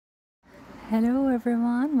Hello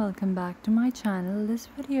everyone, welcome back to my channel. This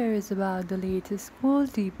video is about the latest school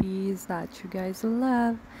DPs that you guys will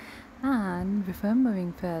love. And before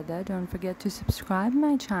moving further, don't forget to subscribe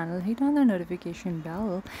my channel, hit on the notification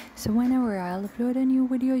bell so whenever I'll upload a new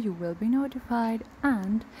video you will be notified,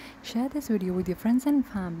 and share this video with your friends and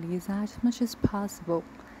families as much as possible.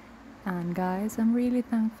 And guys, I'm really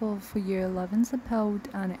thankful for your love and support,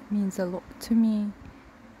 and it means a lot to me.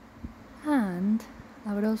 And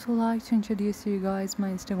I would also like to introduce to you guys my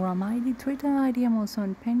Instagram ID, Twitter ID. I'm also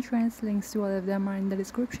on Pinterest. Links to all of them are in the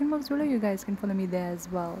description box below. You guys can follow me there as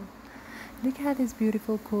well. Look at these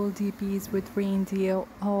beautiful cool DPs with reindeer,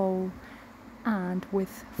 owl, and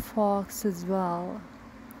with fox as well.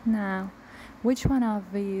 Now, which one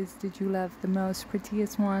of these did you love the most,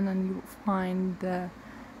 prettiest one, and you find the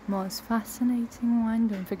most fascinating one?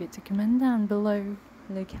 Don't forget to comment down below.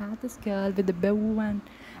 Look at this girl with the bow and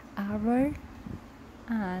arrow.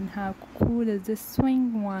 And how cool is this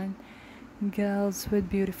swing one? Girls with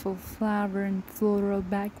beautiful flower and floral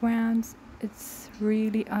backgrounds. It's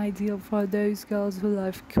really ideal for those girls who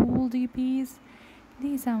love cool DPs.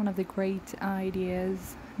 These are one of the great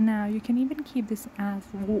ideas. Now you can even keep this as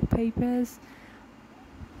wallpapers.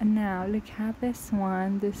 And now look at this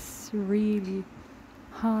one, this really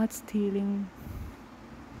heart-stealing,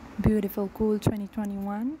 beautiful, cool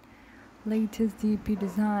 2021 latest DP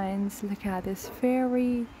designs. Look at this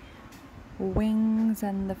fairy wings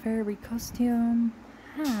and the fairy costume.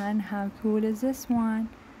 And how cool is this one?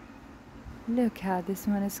 Look at this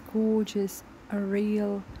one, is gorgeous, a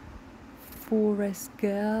real forest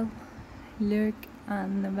girl look,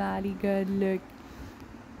 and the valley girl look.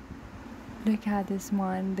 Look at this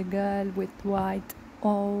one, the girl with white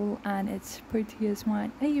owl, and its prettiest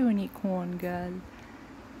one, a unicorn girl.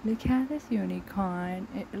 Look at this unicorn,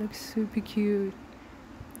 it looks super cute.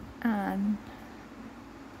 And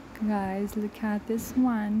guys, look at this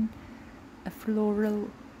one, a floral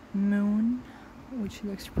moon, which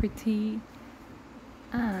looks pretty.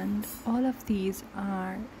 And all of these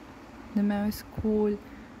are the most cool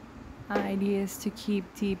ideas to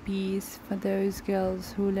keep DPs for those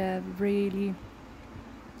girls who love really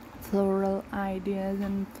floral ideas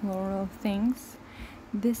and floral things.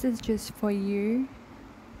 This is just for you.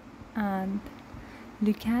 And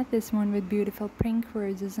look at this one with beautiful pink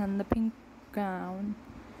roses, and the pink gown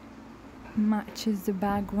matches the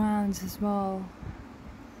backgrounds as well.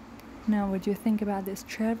 Now what do you think about this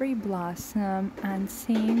cherry blossom and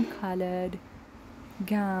same colored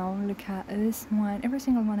gown? Look at this one, every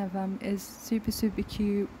single one of them is super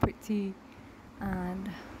cute, pretty and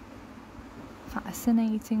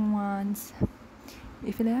fascinating ones.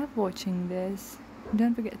 If you love watching this,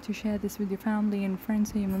 don't forget to share this with your family and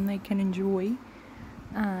friends so even they can enjoy.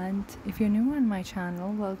 And if you're new on my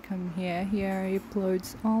channel, welcome here. Here I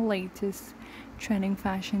upload all latest trending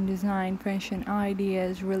fashion design, fashion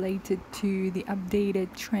ideas related to the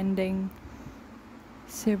updated trending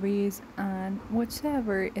series, and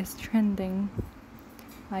whatsoever is trending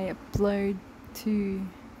I upload to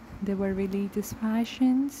the very latest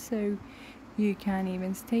fashion, so you can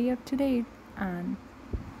even stay up to date, and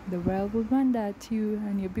the world will wonder at you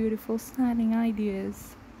and your beautiful styling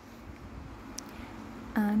ideas.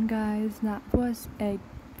 And guys, that was it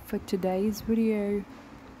for today's video.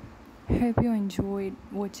 Hope you enjoyed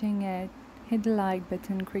watching it. Hit the like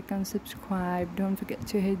button, click on subscribe, don't forget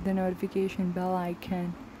to hit the notification bell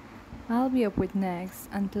icon. I'll be up with next.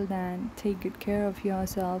 Until then, take good care of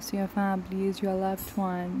yourselves, your families, your loved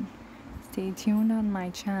one. Stay tuned on my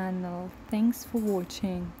channel. Thanks for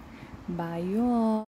watching. Bye you all.